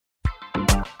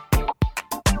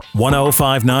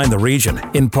1059 The Region,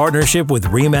 in partnership with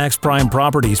RE/MAX Prime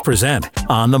Properties, present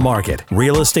On the Market,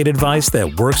 real estate advice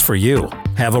that works for you.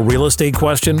 Have a real estate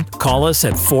question? Call us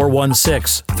at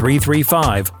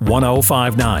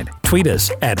 416-335-1059. Tweet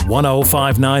us at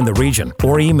 1059 The Region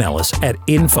or email us at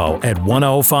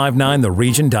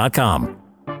info@1059theregion.com.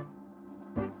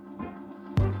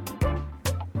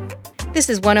 This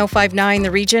is 1059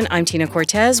 The Region. I'm Tina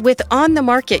Cortez with On the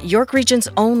Market, York Region's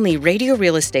only radio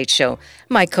real estate show.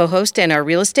 My co-host and our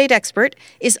real estate expert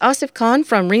is Asif Khan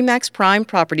from RE/MAX Prime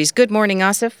Properties. Good morning,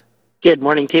 Asif. Good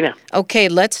morning, Tina. Okay,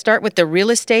 let's start with the real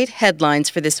estate headlines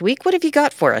for this week. What have you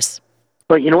got for us?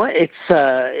 Well, you know what? It's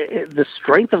the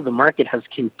strength of the market has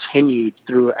continued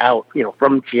throughout.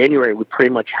 From January, we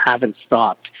pretty much haven't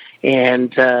stopped.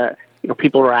 And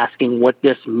people are asking what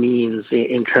this means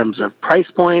in terms of price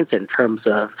points, in terms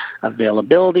of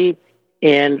availability.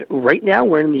 And right now,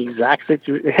 we're in the exact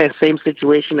same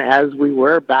situation as we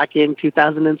were back in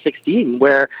 2016,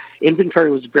 where inventory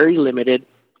was very limited,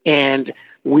 and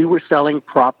we were selling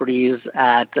properties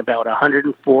at about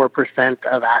 104%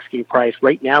 of asking price.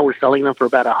 Right now, we're selling them for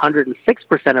about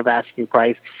 106% of asking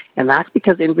price, and that's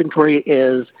because inventory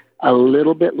is a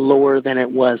little bit lower than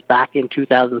it was back in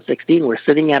 2016. We're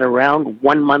sitting at around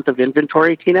 1 month of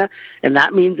inventory, Tina, and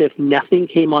that means if nothing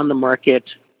came on the market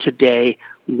today,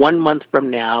 1 month from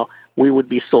now, we would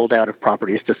be sold out of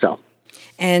properties to sell.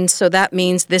 And so that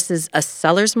means this is a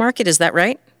seller's market, is that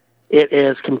right? It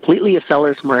is completely a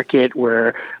seller's market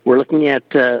where we're looking at,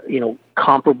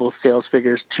 comparable sales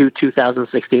figures to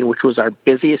 2016, which was our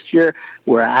busiest year.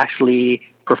 We're actually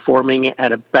performing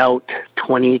at about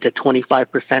 20 to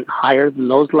 25% higher than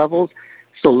those levels.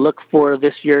 So look for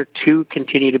this year to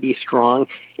continue to be strong.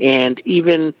 And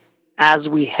even as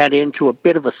we head into a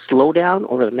bit of a slowdown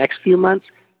over the next few months,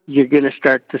 you're going to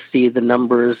start to see the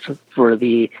numbers for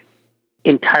the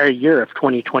entire year of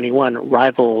 2021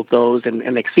 rival those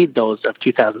and exceed those of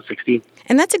 2016.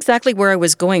 And that's exactly where I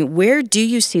was going. Where do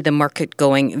you see the market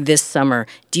going this summer?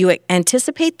 Do you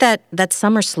anticipate that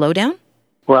summer slowdown?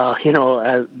 Well,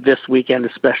 this weekend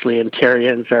especially,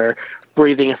 Ontarians are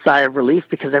breathing a sigh of relief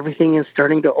because everything is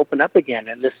starting to open up again.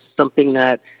 And this is something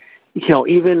that,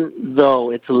 even though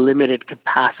it's a limited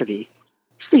capacity,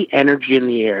 just the energy in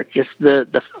the air, just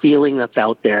the feeling that's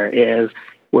out there is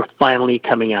we're finally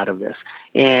coming out of this.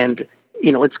 And,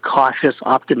 it's cautious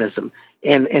optimism.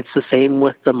 And it's the same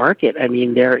with the market. I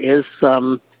mean, there is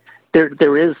some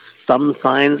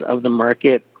signs of the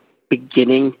market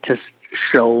beginning to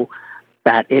show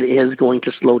that it is going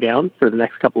to slow down for the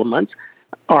next couple of months.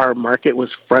 Our market was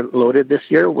front-loaded this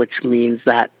year, which means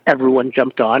that everyone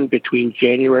jumped on between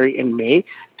January and May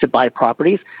to buy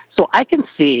properties. So I can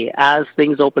see as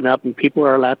things open up and people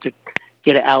are allowed to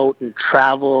get out and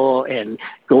travel and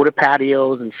go to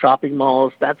patios and shopping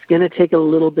malls, that's going to take a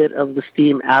little bit of the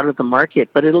steam out of the market,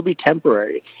 but it'll be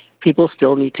temporary. People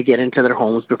still need to get into their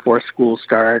homes before school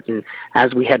starts, and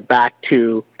as we head back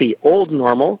to the old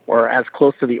normal, or as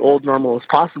close to the old normal as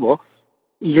possible,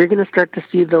 you're going to start to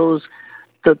see the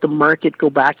market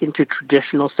go back into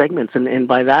traditional segments. And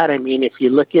by that, I mean, if you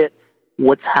look at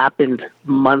what's happened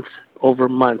month over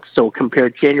month, so compare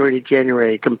January to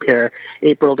January, compare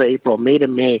April to April, May to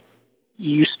May,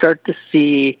 you start to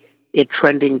see it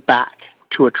trending back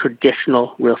to a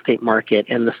traditional real estate market,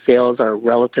 and the sales are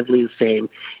relatively the same.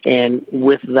 And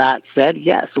with that said,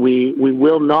 yes, we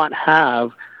will not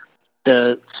have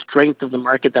the strength of the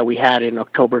market that we had in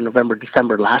October, November,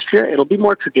 December last year. It'll be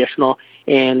more traditional,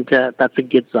 and that's a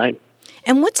good sign.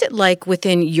 And what's it like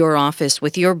within your office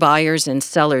with your buyers and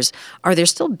sellers? Are there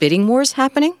still bidding wars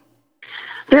happening?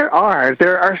 There are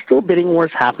still bidding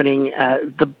wars happening.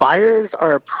 The buyers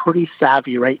are pretty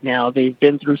savvy right now. They've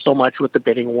been through so much with the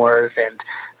bidding wars, and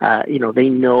they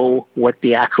know what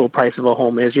the actual price of a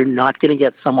home is. You're not going to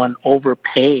get someone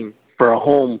overpaying for a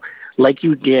home like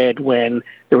you did when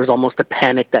there was almost a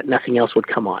panic that nothing else would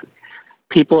come on.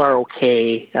 People are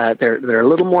okay. They're a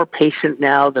little more patient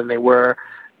now than they were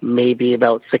maybe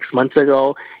about 6 months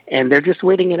ago, and they're just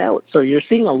waiting it out. So you're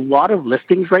seeing a lot of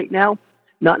listings right now.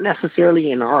 Not necessarily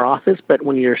in our office, but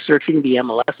when you're searching the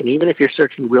MLS, and even if you're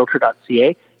searching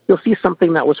Realtor.ca, you'll see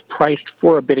something that was priced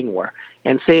for a bidding war.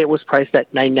 And say it was priced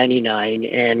at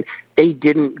 $999, and they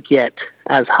didn't get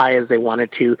as high as they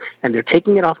wanted to, and they're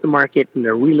taking it off the market, and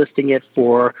they're relisting it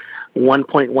for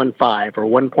 1.15 or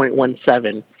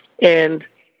 1.17. And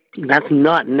that's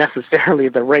not necessarily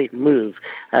the right move.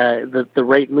 The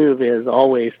right move is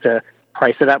always to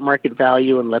price it at market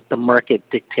value and let the market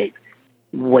dictate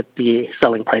what the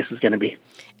selling price is going to be.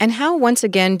 And how, once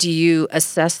again, do you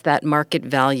assess that market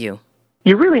value?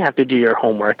 You really have to do your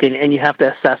homework, and you have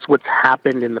to assess what's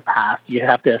happened in the past. You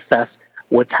have to assess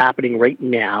what's happening right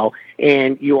now.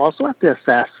 And you also have to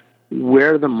assess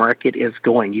where the market is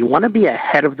going. You want to be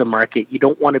ahead of the market. You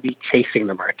don't want to be chasing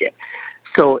the market.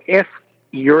 So if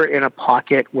you're in a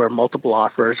pocket where multiple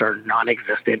offers are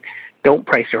non-existent, don't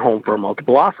price your home for a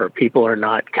multiple offer. People are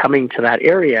not coming to that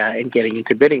area and getting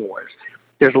into bidding wars.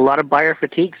 There's a lot of buyer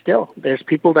fatigue still. There's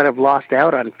people that have lost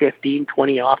out on 15,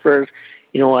 20 offers.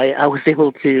 I was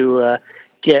able to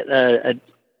get a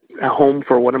home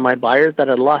for one of my buyers that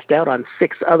had lost out on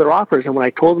 6 other offers. And when I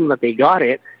told them that they got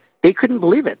it, they couldn't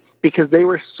believe it because they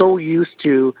were so used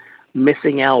to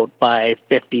missing out by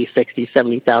 $50,000,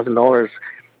 $60,000, $70,000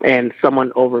 and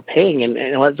someone overpaying. And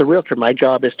as a realtor, my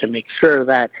job is to make sure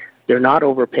that they're not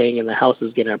overpaying and the house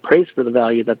is getting appraised for the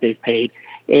value that they've paid.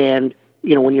 And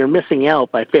when you're missing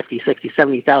out by $50,000,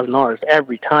 $60,000, $70,000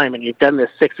 every time, and you've done this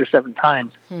 6 or 7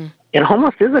 times, it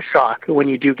almost is a shock when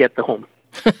you do get the home.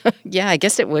 Yeah, I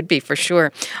guess it would be for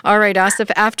sure. All right,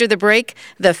 Asif, after the break,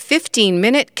 the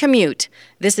 15-minute commute.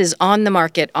 This is On the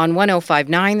Market on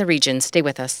 105.9 The Region. Stay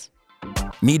with us.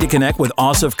 Need to connect with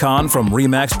Asif Khan from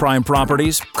RE/MAX Prime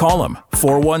Properties? Call him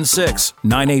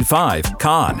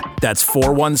 416-985-KHAN. That's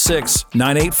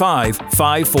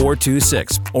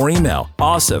 416-985-5426. Or email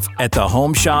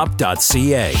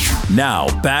asif@thehomeshop.ca.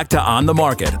 Now, back to On the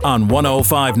Market on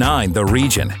 105.9 The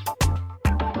Region.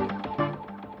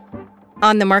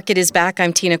 On the Market is back.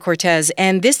 I'm Tina Cortez,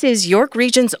 and this is York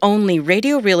Region's only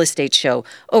radio real estate show.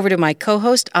 Over to my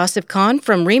co-host, Asif Khan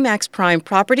from RE/MAX Prime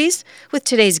Properties, with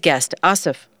today's guest,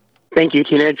 Asif. Thank you,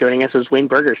 Tina. Joining us is Wayne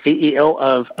Berger, CEO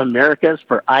of Americas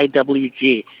for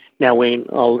IWG. Now, Wayne,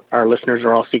 all our listeners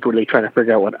are all secretly trying to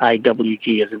figure out what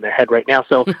IWG is in their head right now.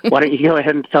 So why don't you go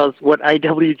ahead and tell us what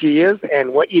IWG is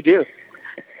and what you do?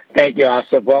 Thank you,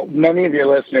 Asif. Well, many of your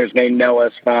listeners may know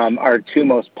us from our 2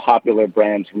 most popular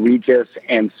brands, Regis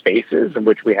and Spaces, in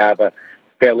which we have a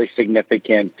fairly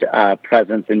significant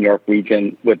presence in York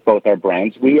Region with both our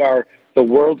brands. We are the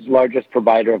world's largest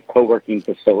provider of co-working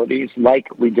facilities like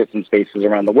Regis and Spaces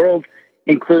around the world,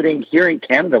 including here in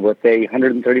Canada with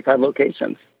 135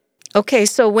 locations. Okay,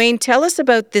 so Wayne, tell us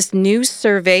about this new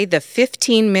survey, the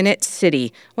 15-minute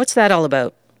city. What's that all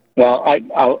about? Well,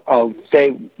 I'll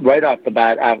say right off the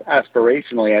bat,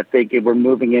 aspirationally, I think we're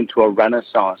moving into a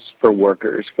renaissance for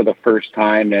workers for the first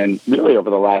time and really over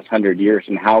the last 100 years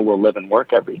in how we'll live and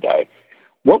work every day.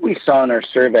 What we saw in our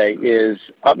survey is,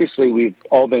 obviously, we've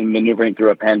all been maneuvering through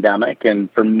a pandemic, and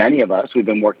for many of us, we've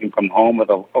been working from home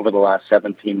over the last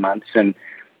 17 months, and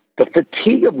the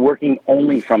fatigue of working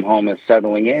only from home is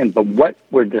settling in. But what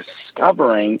we're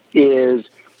discovering is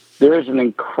there is an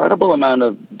incredible amount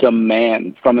of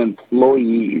demand from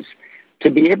employees to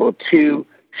be able to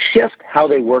shift how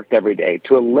they worked every day,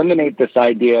 to eliminate this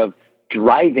idea of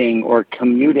driving or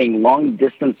commuting long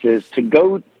distances to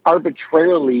go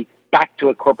arbitrarily back to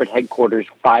a corporate headquarters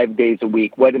 5 days a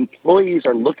week. What employees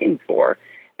are looking for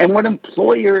and what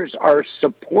employers are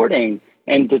supporting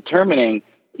and determining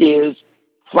is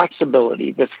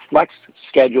flexibility, this flex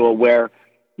schedule where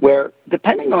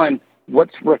depending on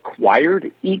what's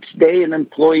required each day in an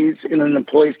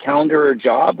employee's calendar or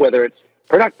job, whether it's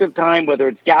productive time, whether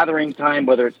it's gathering time,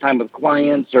 whether it's time with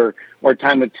clients or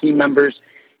time with team members,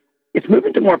 it's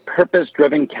moving to more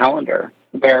purpose-driven calendar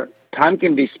where time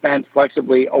can be spent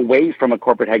flexibly away from a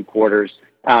corporate headquarters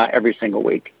every single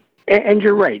week. And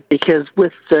you're right, because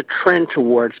with the trend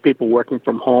towards people working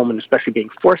from home and especially being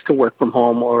forced to work from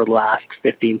home over the last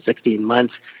 15, 16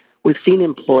 months, we've seen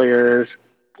employers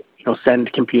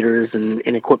send computers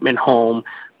and equipment home.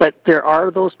 But there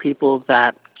are those people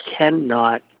that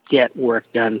cannot get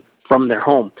work done from their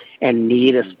home and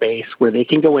need a space where they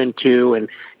can go into and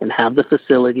have the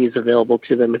facilities available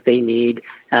to them if they need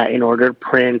in order to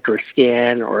print or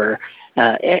scan or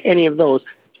any of those,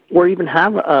 or even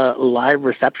have a live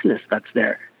receptionist that's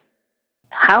there.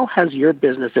 How has your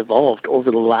business evolved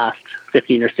over the last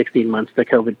 15 or 16 months, the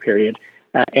COVID period?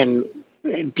 And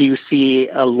do you see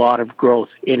a lot of growth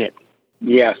in it?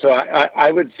 Yeah, so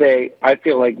I would say I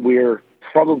feel like we're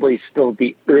probably still at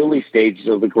the early stages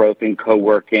of the growth in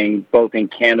co-working, both in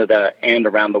Canada and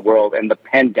around the world. And the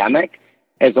pandemic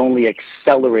has only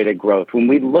accelerated growth. When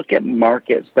we look at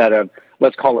markets that have,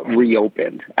 let's call it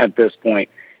reopened at this point,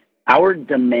 our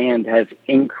demand has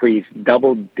increased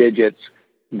double digits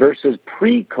versus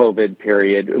pre-COVID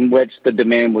period in which the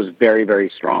demand was very,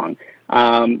 very strong.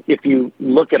 If you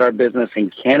look at our business in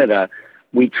Canada,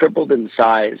 we tripled in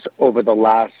size over the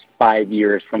last 5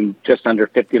 years from just under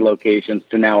 50 locations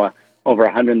to now over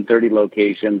 130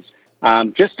 locations,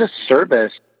 just to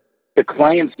service the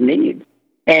client's needs.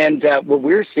 And what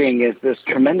we're seeing is this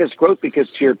tremendous growth because,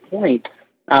 to your point,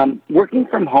 working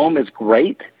from home is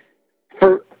great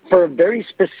for for a very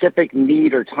specific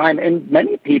need or time. And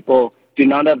many people do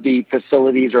not have the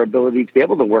facilities or ability to be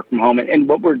able to work from home. And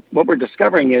what we're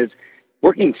discovering is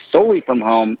working solely from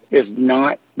home is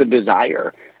not the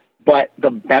desire, but the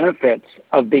benefits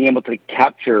of being able to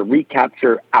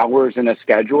recapture hours in a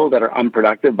schedule that are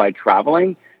unproductive by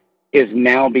traveling is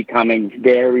now becoming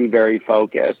very, very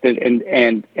focused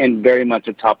and very much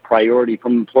a top priority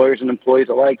from employers and employees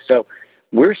alike. So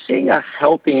we're seeing a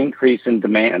healthy increase in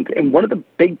demand. And one of the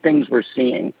big things we're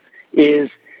seeing is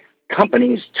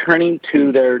companies turning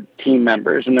to their team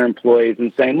members and their employees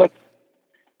and saying, look,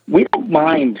 we don't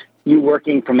mind you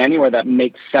working from anywhere that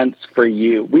makes sense for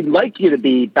you. We'd like you to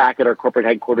be back at our corporate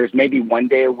headquarters maybe one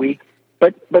day a week,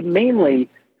 but mainly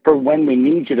for when we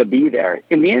need you to be there.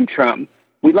 In the interim,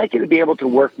 we'd like you to be able to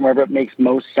work from wherever it makes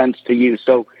most sense to you.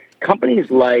 So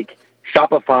companies like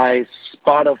Shopify,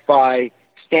 Spotify,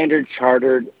 Standard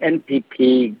Chartered,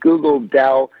 NPP, Google,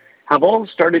 Dell have all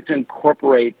started to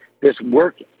incorporate this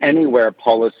work anywhere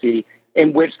policy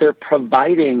in which they're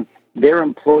providing their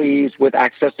employees with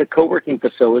access to co-working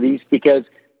facilities because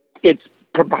it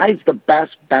provides the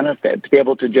best benefit to be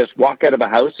able to just walk out of a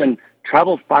house and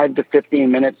travel 5 to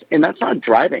 15 minutes. And that's not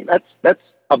driving. That's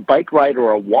a bike ride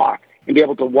or a walk, and be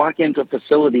able to walk into a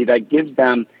facility that gives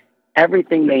them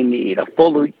everything they need, a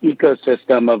full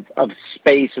ecosystem of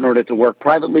space in order to work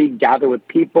privately, gather with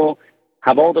people,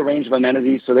 have all the range of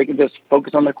amenities so they can just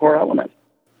focus on the core element.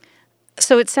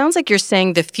 So it sounds like you're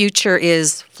saying the future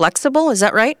is flexible. Is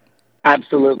that right?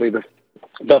 Absolutely.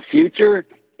 The future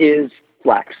is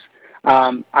flex.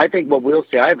 I think what we'll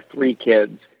see, I have 3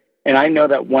 kids, and I know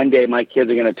that one day my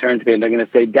kids are going to turn to me and they're going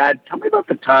to say, Dad, tell me about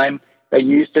the time that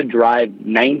you used to drive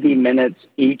 90 minutes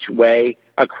each way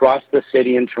across the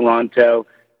city in Toronto,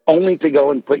 only to go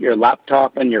and put your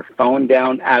laptop and your phone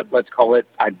down at, let's call it,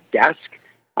 a desk.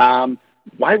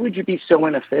 Why would you be so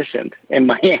inefficient? And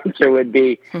my answer would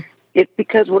be, it's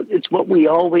because it's what we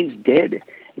always did.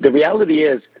 The reality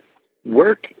is,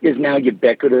 work is now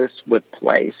ubiquitous with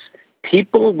place.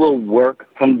 People will work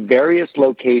from various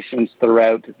locations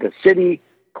throughout the city,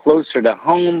 closer to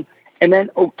home, and then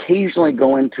occasionally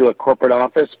go into a corporate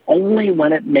office only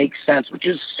when it makes sense, which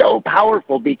is so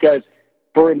powerful because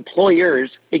for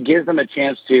employers, it gives them a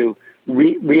chance to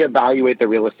reevaluate their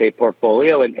real estate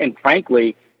portfolio and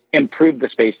frankly, improve the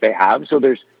space they have. So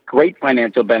there's great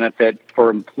financial benefit for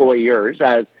employers,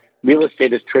 as real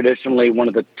estate is traditionally one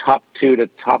of the top 2 to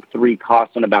top 3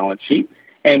 costs on a balance sheet.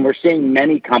 And we're seeing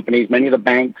many companies, many of the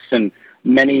banks and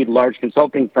many large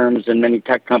consulting firms and many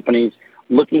tech companies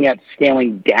looking at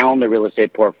scaling down the real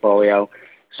estate portfolio.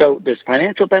 So there's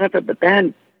financial benefit, but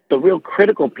then the real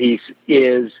critical piece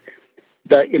is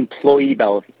the employee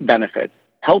benefit.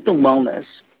 Health and wellness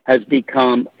has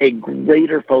become a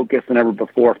greater focus than ever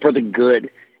before for the good.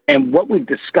 And what we've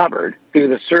discovered through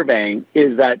the surveying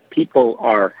is that people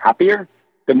are happier,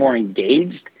 they're more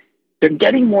engaged, they're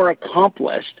getting more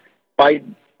accomplished by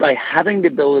having the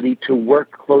ability to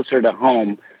work closer to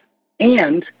home.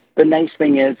 And the nice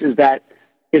thing is that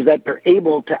they're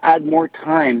able to add more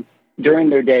time during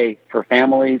their day for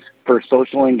families, for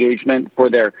social engagement, for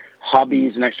their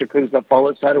hobbies and extracurriculars that fall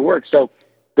outside of work. So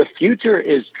the future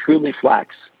is truly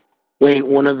flex. Wayne,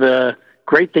 one of the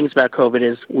great things about COVID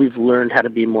is we've learned how to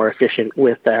be more efficient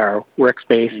with our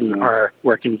workspace and our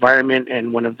work environment.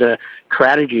 And one of the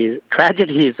tragedies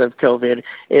of COVID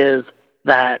is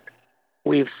that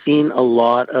we've seen a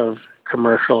lot of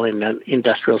commercial and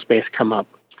industrial space come up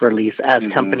for lease as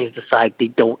companies decide they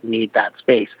don't need that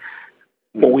space.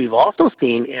 What we've also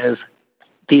seen is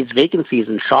these vacancies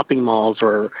in shopping malls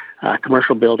or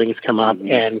commercial buildings come up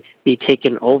and be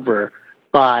taken over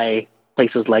by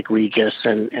places like Regis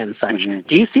and such.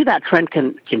 Do you see that trend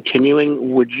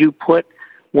continuing? Would you put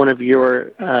one of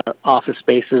your office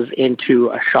spaces into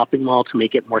a shopping mall to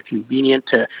make it more convenient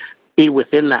to be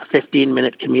within that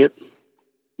 15-minute commute?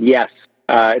 Yes.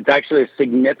 It's actually a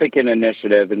significant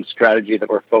initiative and strategy that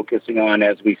we're focusing on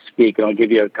as we speak. And I'll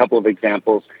give you a couple of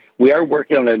examples. We are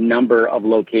working on a number of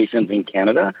locations in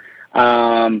Canada,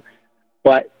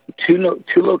 but two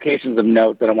locations of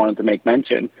note that I wanted to make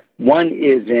mention. One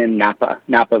is in Napa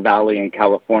Valley in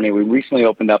California. We recently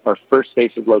opened up our first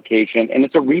Spaces location, and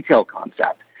it's a retail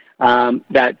concept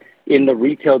that in the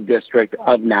retail district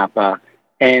of Napa,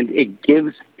 and it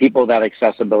gives people that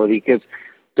accessibility because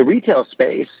the retail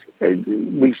space,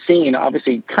 we've seen,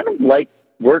 obviously, kind of like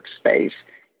workspace,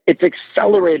 it's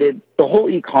accelerated. The whole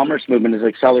e-commerce movement has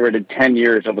accelerated 10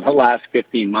 years over the last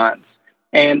 15 months.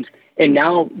 And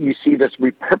now you see this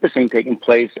repurposing taking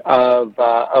place of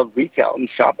retail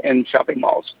and shopping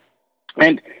malls.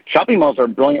 And shopping malls are a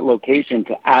brilliant location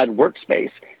to add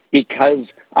workspace. because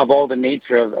of all the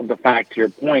nature of the fact, to your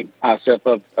point,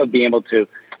 Asif, of being able to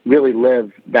really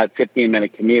live that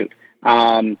 15-minute commute.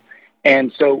 And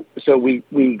so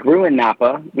we grew in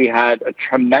Napa. We had a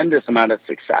tremendous amount of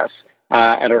success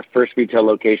at our first retail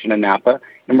location in Napa,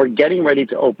 and we're getting ready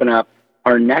to open up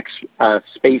our next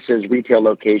Spaces retail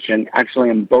location, actually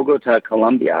in Bogota,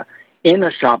 Colombia, in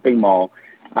a shopping mall.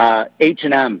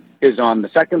 H&M is on the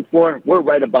second floor. We're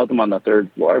right above them on the third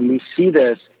floor, and we see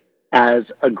this as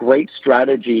a great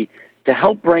strategy to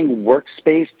help bring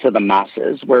workspace to the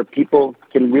masses, where people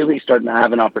can really start to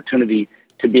have an opportunity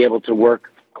to be able to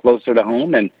work closer to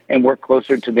home and work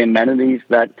closer to the amenities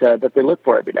that they look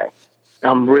for every day.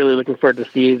 I'm really looking forward to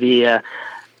see the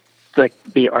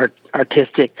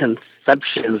artistic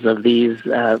conceptions of these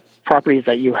properties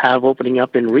that you have opening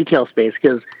up in retail space,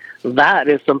 because that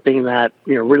is something that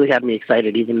really had me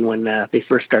excited even when they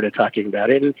first started talking about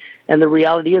it. And the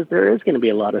reality is there is going to be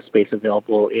a lot of space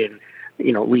available in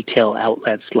retail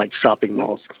outlets like shopping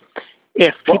malls.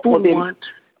 If people want...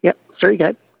 Yep, sorry, go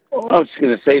ahead. I was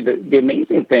going to say that the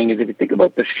amazing thing is if you think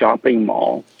about the shopping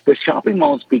mall is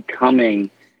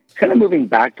becoming kind of moving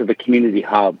back to the community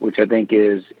hub, which I think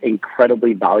is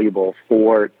incredibly valuable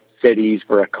for cities,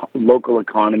 for local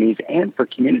economies, and for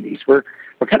communities. We're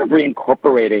kind of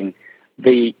reincorporating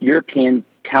the European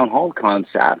town hall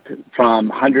concept from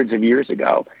hundreds of years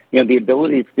ago. The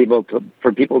ability for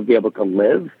people to be able to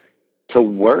live, to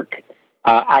work,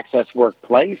 access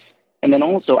workplace, and then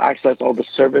also access all the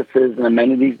services and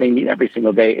amenities they need every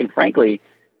single day. And frankly,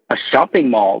 a shopping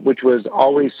mall, which was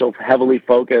always so heavily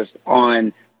focused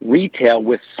on retail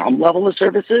with some level of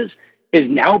services, is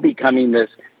now becoming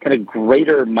this kind of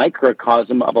greater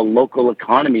microcosm of a local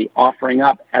economy, offering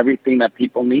up everything that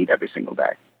people need every single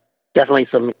day. Definitely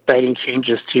some exciting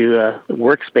changes to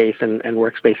workspace and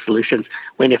workspace solutions.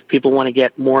 Wayne, if people want to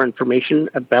get more information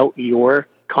about your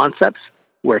concepts,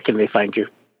 where can they find you?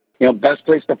 Best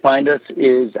place to find us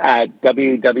is at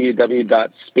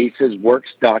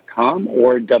www.spacesworks.com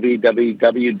or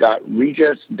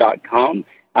www.regis.com.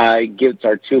 It gives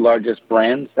our two largest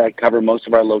brands that cover most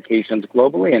of our locations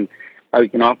globally, and we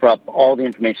can offer up all the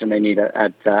information they need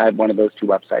at one of those two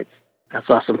websites. That's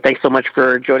awesome. Thanks so much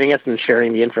for joining us and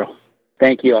sharing the info.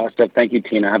 Thank you, Asta. Thank you,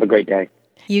 Tina. Have a great day.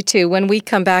 You too. When we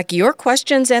come back, your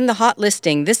questions and the hot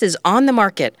listing. This is On the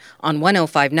Market on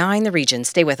 105.9 The Region.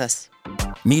 Stay with us.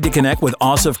 Need to connect with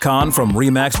Asif Khan from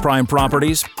RE/MAX Prime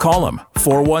Properties? Call him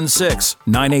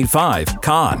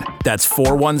 416-985-KHAN. That's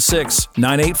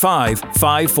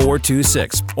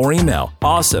 416-985-5426. Or email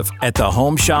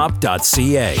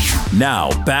asif@thehomeshop.ca.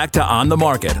 Now back to On the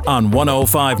Market on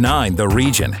 105.9 The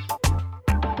Region.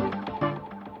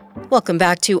 Welcome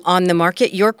back to On the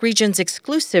Market, York Region's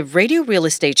exclusive radio real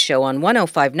estate show on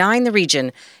 105.9 The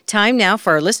Region. Time now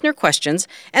for our listener questions,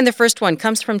 and the first one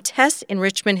comes from Tess in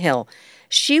Richmond Hill.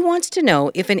 She wants to know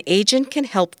if an agent can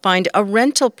help find a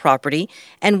rental property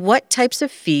and what types of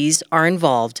fees are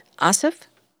involved. Asif?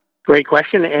 Great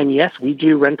question, and yes, we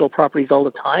do rental properties all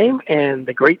the time, and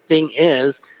the great thing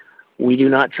is we do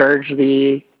not charge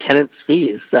the tenant's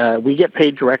fees. We get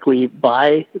paid directly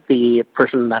by the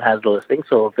person that has the listing,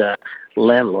 so the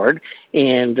landlord.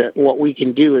 And what we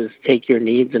can do is take your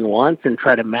needs and wants and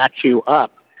try to match you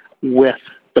up with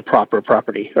the proper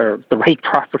property or the right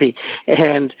property.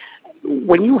 And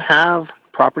when you have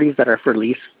properties that are for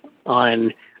lease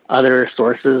on other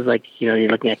sources, like, you're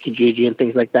looking at Kijiji and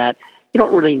things like that, you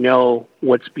don't really know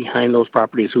what's behind those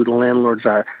properties, who the landlords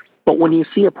are. But when you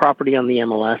see a property on the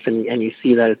MLS and you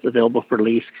see that it's available for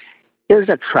lease, there's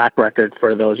a track record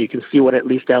for those. You can see what it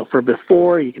leased out for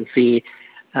before. You can see,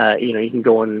 you can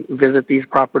go and visit these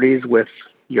properties with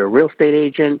your real estate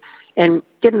agent and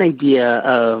get an idea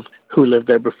of who lived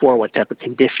there before, what type of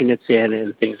condition it's in,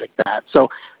 and things like that. So,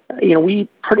 we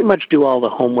pretty much do all the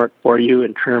homework for you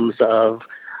in terms of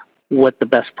what the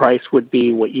best price would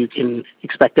be, what you can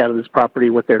expect out of this property,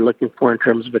 what they're looking for in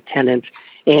terms of a tenant.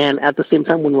 And at the same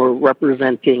time, when we're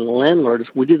representing landlords,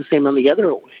 we do the same on the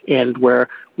other end, where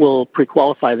we'll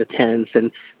pre-qualify the tenants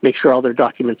and make sure all their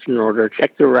documents are in order,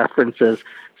 check their references.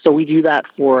 So we do that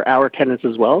for our tenants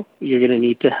as well. You're going to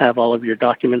need to have all of your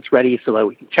documents ready so that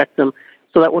we can check them,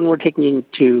 so that when we're taking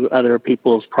to other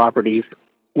people's properties,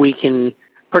 we can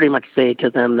pretty much say to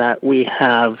them that we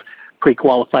have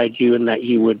pre-qualified you and that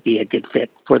you would be a good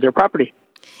fit for their property.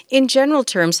 In general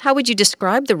terms, how would you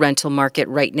describe the rental market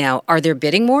right now? Are there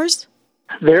bidding wars?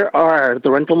 There are. The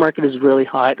rental market is really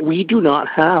hot. We do not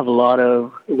have a lot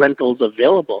of rentals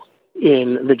available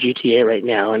in the GTA right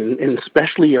now, and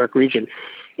especially York Region.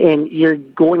 And you're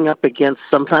going up against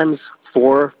sometimes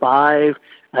 4 or 5.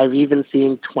 I've even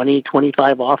seen 20,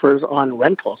 25 offers on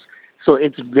rentals. So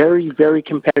it's very, very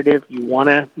competitive. You want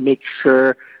to make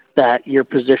sure that you're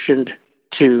positioned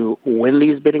to win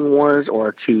these bidding wars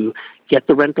or to get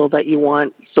the rental that you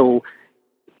want. So,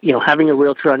 having a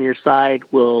realtor on your side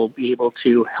will be able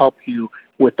to help you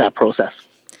with that process.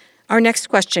 Our next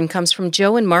question comes from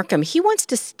Joe in Markham. He wants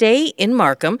to stay in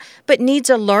Markham, but needs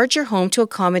a larger home to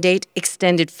accommodate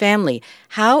extended family.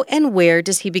 How and where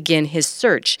does he begin his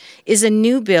search? Is a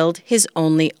new build his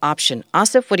only option?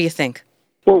 Asif, what do you think?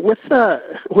 Well,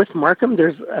 with Markham,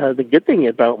 there's the good thing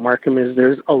about Markham is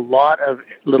there's a lot of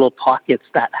little pockets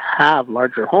that have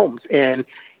larger homes, and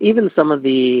even some of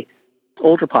the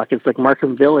older pockets like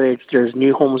Markham Village, there's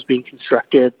new homes being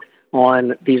constructed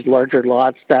on these larger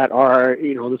lots that are,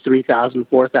 the 3,000,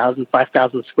 4,000,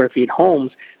 5,000 square feet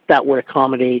homes that would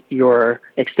accommodate your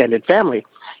extended family.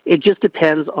 It just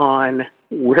depends on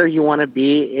where you want to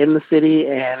be in the city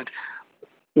and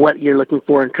what you're looking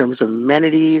for in terms of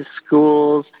amenities,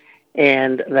 schools,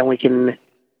 and then we can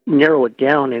narrow it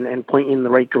down and point you in the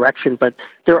right direction. But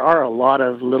there are a lot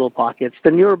of little pockets.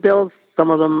 The newer builds,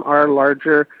 some of them are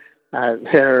larger.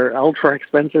 They're ultra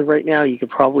expensive right now. You could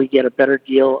probably get a better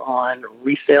deal on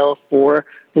resale for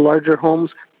the larger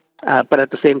homes. But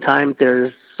at the same time,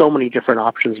 there's so many different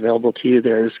options available to you.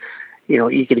 There's,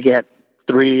 you could get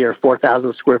 3,000 or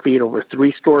 4,000 square feet over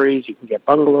 3 stories. You can get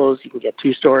bungalows. You can get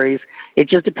 2 stories. It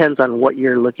just depends on what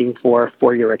you're looking for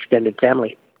your extended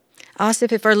family.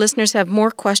 Asif, if our listeners have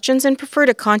more questions and prefer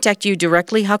to contact you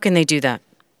directly, how can they do that?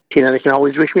 Tina, they can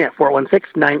always reach me at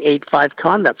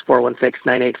 416-985-CON. That's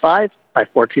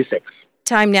 416-985-5426.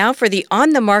 Time now for the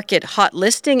On the Market hot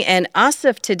listing. And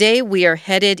Asif, today we are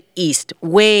headed east,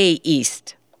 way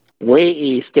east. Way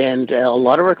east. And a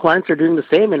lot of our clients are doing the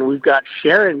same. And we've got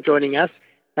Sharon joining us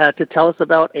to tell us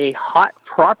about a hot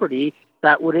property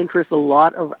that would interest a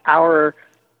lot of our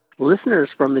listeners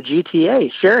from the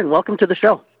GTA. Sharon, welcome to the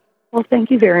show. Well,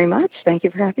 thank you very much. Thank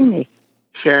you for having me.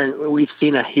 Sharon, we've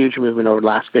seen a huge movement over the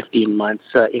last 15 months.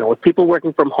 With people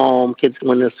working from home, kids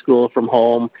going to school from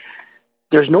home,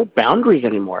 there's no boundaries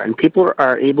anymore. And people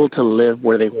are able to live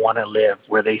where they want to live,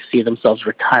 where they see themselves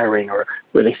retiring or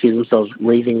where they see themselves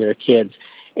raising their kids.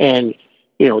 And,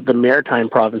 the maritime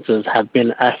provinces have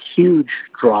been a huge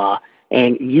draw.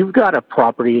 And you've got a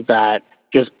property that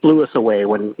just blew us away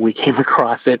when we came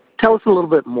across it. Tell us a little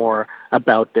bit more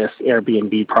about this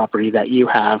Airbnb property that you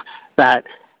have that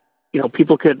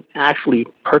people could actually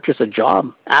purchase a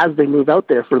job as they move out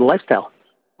there for the lifestyle.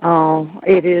 Oh,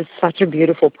 it is such a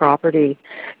beautiful property.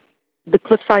 The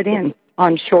Cliffside Inn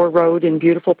on Shore Road in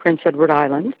beautiful Prince Edward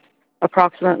Island,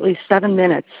 approximately 7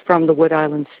 minutes from the Wood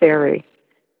Islands Ferry.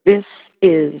 This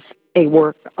is a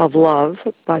work of love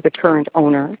by the current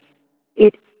owner.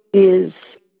 It is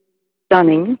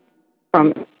stunning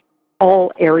from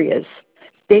all areas.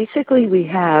 Basically, we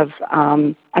have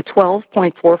a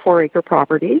 12.44 acre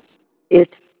property.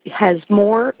 It has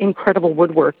more incredible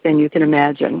woodwork than you can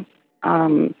imagine.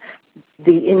 The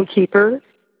innkeeper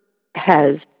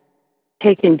has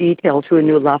taken detail to a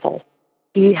new level.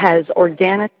 He has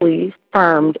organically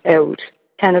farmed out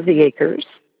 10 of the acres.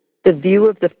 The view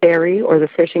of the ferry or the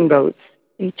fishing boats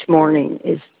each morning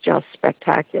is just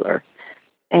spectacular.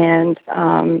 And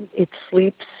it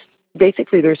sleeps,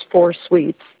 basically there's 4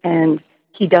 suites, and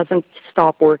he doesn't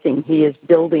stop working. He is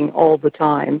building all the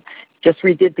time. Just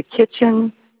redid the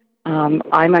kitchen.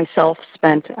 I myself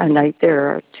spent a night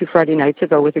there 2 Friday nights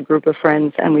ago with a group of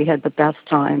friends, and we had the best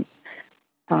time.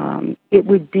 It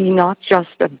would be not just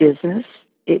a business.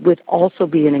 It would also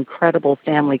be an incredible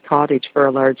family cottage for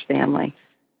a large family.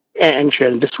 And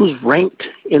Sharon, this was ranked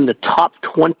in the top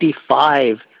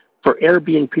 25 for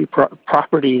Airbnb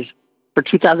properties for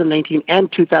 2019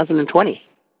 and 2020.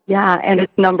 Yeah, and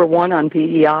it's number 1 on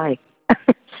PEI.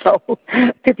 So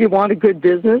if you want a good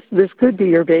business, this could be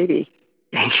your baby.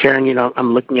 And Sharon,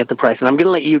 I'm looking at the price, and I'm going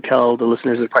to let you tell the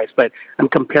listeners the price, but I'm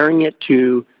comparing it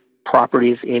to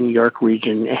properties in York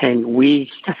Region, and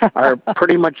we are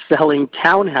pretty much selling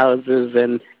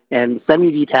townhouses and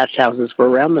semi-detached houses for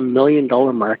around the $1 million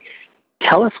mark.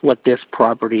 Tell us what this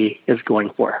property is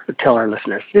going for. Tell our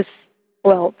listeners. This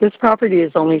property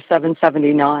is only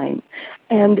 $779,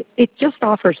 and it just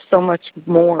offers so much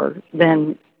more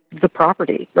than the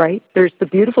property, right? There's the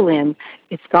beautiful inn.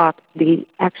 It's got the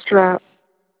extra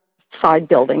side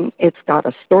building. It's got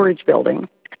a storage building.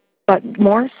 But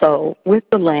more so, with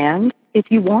the land, if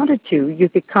you wanted to, you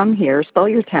could come here, sell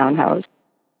your townhouse,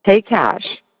 pay cash,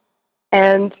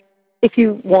 and if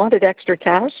you wanted extra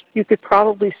cash, you could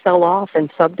probably sell off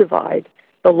and subdivide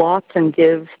the lots and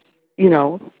give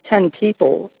 10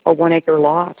 people a 1 acre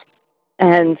lot,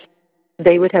 and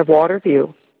they would have water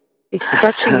view. It's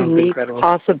such a unique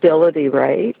possibility,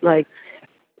 right? Like,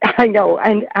 I know,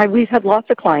 and we've had lots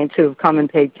of clients who have come and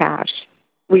paid cash.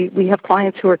 We have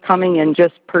clients who are coming and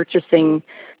just purchasing,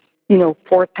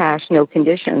 for cash, no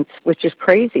conditions, which is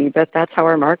crazy, but that's how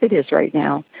our market is right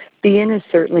now. The Inn is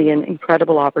certainly an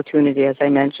incredible opportunity, as I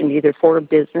mentioned, either for a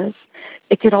business.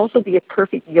 It could also be a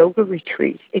perfect yoga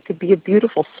retreat. It could be a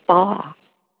beautiful spa.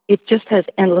 It just has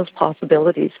endless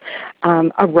possibilities.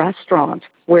 A restaurant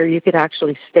where you could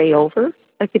actually stay over,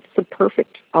 it's the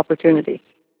perfect opportunity.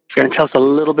 You're going to tell us a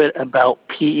little bit about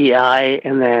PEI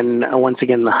and then, once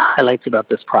again, the highlights about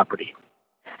this property.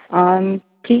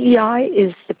 PEI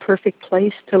is the perfect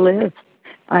place to live.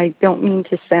 I don't mean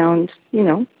to sound,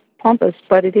 pompous,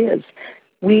 but it is.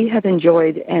 We have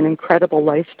enjoyed an incredible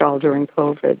lifestyle during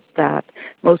COVID that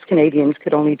most Canadians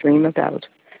could only dream about.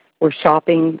 We're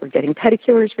shopping, we're getting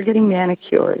pedicures, we're getting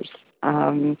manicures.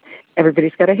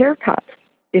 Everybody's got a haircut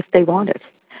if they want it.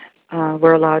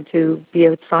 We're allowed to be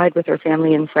outside with our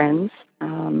family and friends.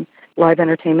 Live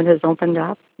entertainment has opened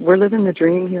up. We're living the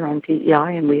dream here on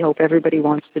PEI, and we hope everybody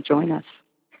wants to join us.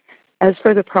 As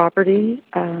for the property,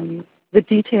 the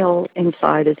detail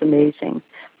inside is amazing.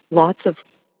 Lots of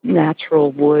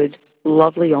natural wood,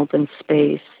 lovely open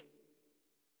space.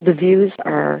 The views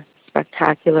are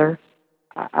spectacular.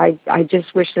 I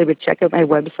just wish they would check out my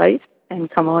website and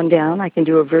come on down. I can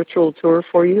do a virtual tour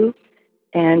for you.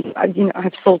 And,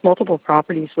 I've sold multiple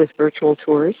properties with virtual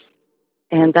tours,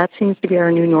 and that seems to be our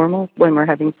new normal when we're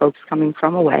having folks coming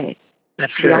from away.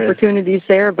 That's the opportunity's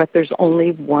there, but there's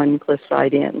only one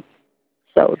Cliffside Inn.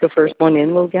 So the first one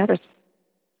in will get it.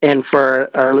 And for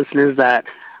our listeners that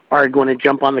are going to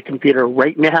jump on the computer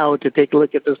right now to take a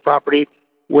look at this property,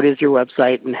 what is your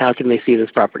website and how can they see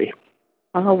this property?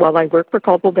 Well, I work for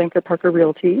Caldwell Banker Parker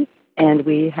Realty, and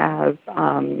we have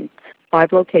 5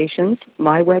 locations.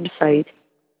 My website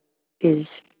is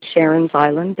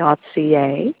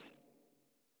SharonsIsland.ca,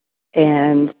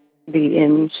 and the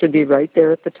inn should be right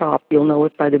there at the top. You'll know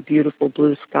it by the beautiful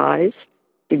blue skies,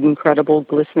 the incredible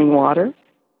glistening water,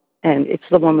 and it's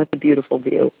the one with the beautiful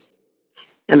view.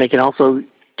 And they can also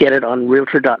get it on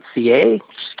Realtor.ca.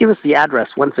 Just give us the address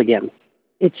once again.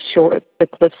 It's the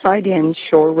Cliffside Inn,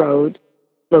 Shore Road,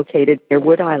 located near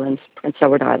Wood Island, Prince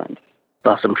Edward Island.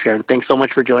 Awesome, Sharon. Thanks so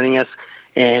much for joining us,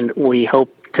 and we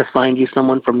hope to find you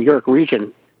someone from York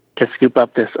Region to scoop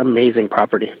up this amazing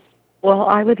property. Well,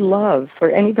 I would love for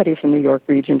anybody from the York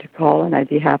Region to call, and I'd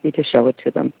be happy to show it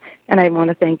to them. And I want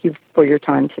to thank you for your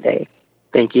time today.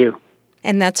 Thank you.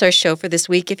 And that's our show for this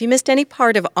week. If you missed any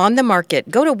part of On the Market,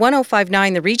 go to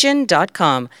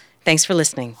 1059theregion.com. Thanks for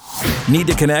listening. Need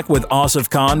to connect with Asif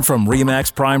Khan from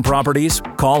RE/MAX Prime Properties?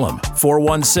 Call him,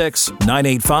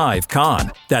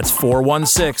 416-985-KHAN. That's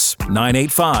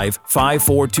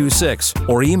 416-985-5426.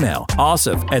 Or email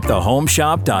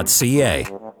asif@thehomeshop.ca.